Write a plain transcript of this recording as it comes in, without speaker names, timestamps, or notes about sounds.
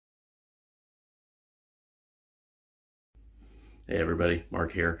Hey everybody,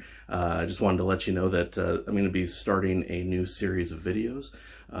 Mark here. I just wanted to let you know that I'm going to be starting a new series of videos.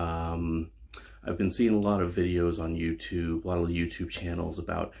 I've been seeing a lot of videos on YouTube, a lot of YouTube channels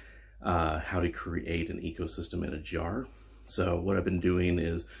about how to create an ecosystem in a jar. So what I've been doing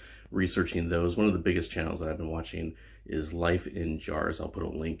is researching those. One of the biggest channels that I've been watching is Life in Jars. I'll put a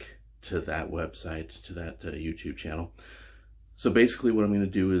link to that website, to that YouTube channel. So basically what I'm going to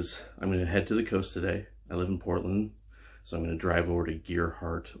do is I'm going to head to the coast today. I live in Portland. So I'm going to drive over to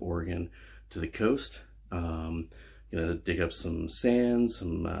Gearhart, Oregon, to the coast. Going to dig up some sand,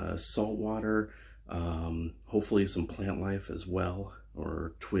 some salt water, hopefully some plant life as well,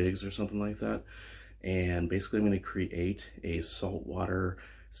 or twigs or something like that. And basically I'm going to create a saltwater,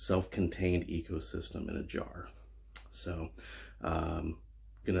 self-contained ecosystem in a jar. So I'm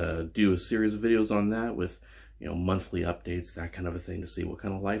going to do a series of videos on that with monthly updates, that kind of a thing, to see what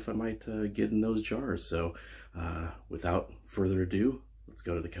kind of life I might get in those jars. So without further ado, let's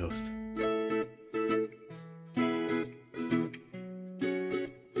go to the coast.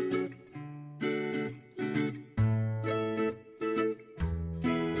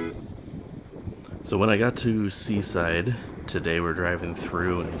 So when I got to Seaside today, we're driving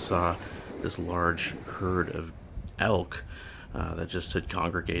through and we saw this large herd of elk that just had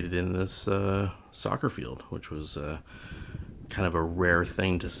congregated in this soccer field, which was kind of a rare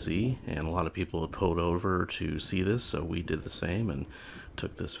thing to see, and a lot of people had pulled over to see this, so we did the same and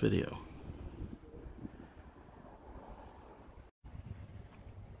took this video.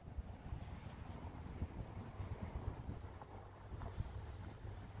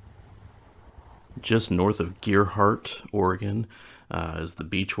 Just north of Gearhart, Oregon, is the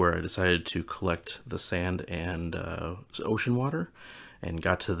beach where I decided to collect the sand and ocean water, and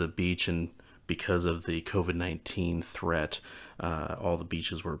got to the beach, and because of the COVID-19 threat, all the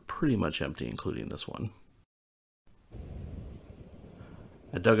beaches were pretty much empty, including this one.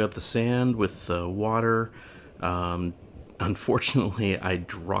 I dug up the sand with the water. Unfortunately, I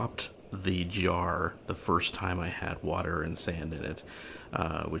dropped the jar the first time I had water and sand in it,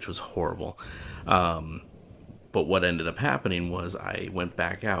 which was horrible. But what ended up happening was I went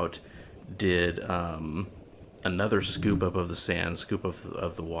back out, did another scoop up of the sand, scoop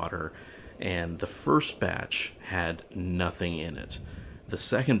of the water, and the first batch had nothing in it. The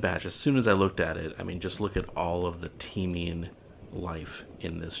second batch, as soon as I looked at it, I mean, just look at all of the teeming life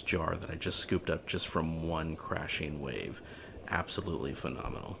in this jar that I just scooped up just from one crashing wave. Absolutely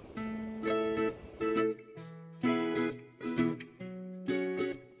phenomenal.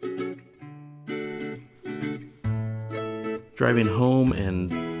 Driving home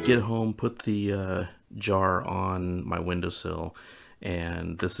and get home, put the jar on my windowsill,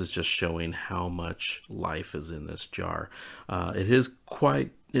 and this is just showing how much life is in this jar.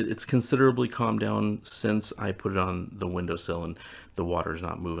 It's considerably calmed down since I put it on the windowsill, and the water's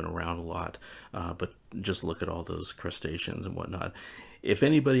not moving around a lot, but just look at all those crustaceans and whatnot. If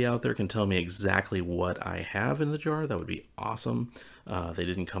anybody out there can tell me exactly what I have in the jar, that would be awesome. They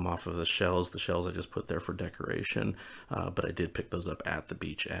didn't come off of the shells. The shells I just put there for decoration, but I did pick those up at the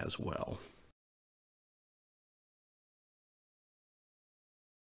beach as well.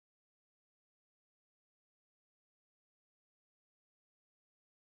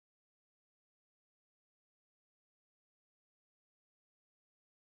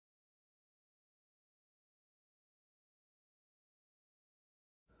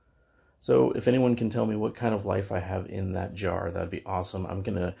 So if anyone can tell me what kind of life I have in that jar, that'd be awesome. I'm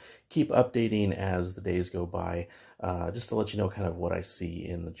going to keep updating as the days go by, just to let you know kind of what I see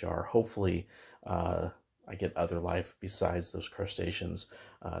in the jar. Hopefully I get other life besides those crustaceans.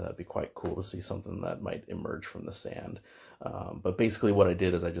 That'd be quite cool to see something that might emerge from the sand. But basically what I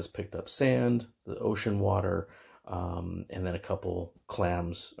did is I just picked up sand, the ocean water, and then a couple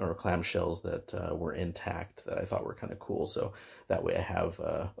clams or clam shells that were intact that I thought were kind of cool. So that way I have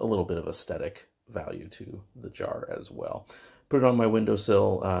a little bit of aesthetic value to the jar as well. Put it on my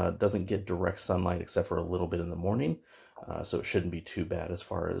windowsill. Doesn't get direct sunlight except for a little bit in the morning. So it shouldn't be too bad as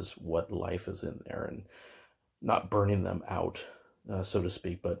far as what life is in there and not burning them out, so to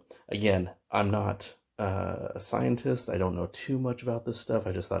speak. But again, I'm not a scientist. I don't know too much about this stuff.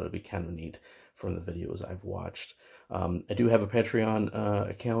 I just thought it'd be kind of neat from the videos I've watched. I do have a Patreon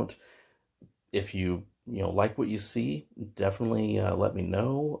account. If you like what you see, definitely let me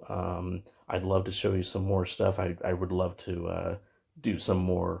know. I'd love to show you some more stuff. I would love to do some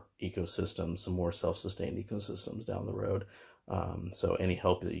more ecosystems, some more self-sustained ecosystems down the road. So any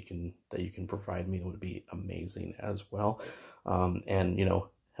help that you can provide me would be amazing as well. And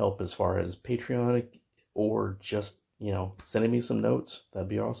help as far as Patreon or just sending me some notes, that'd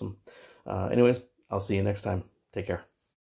be awesome. Anyways, I'll see you next time. Take care.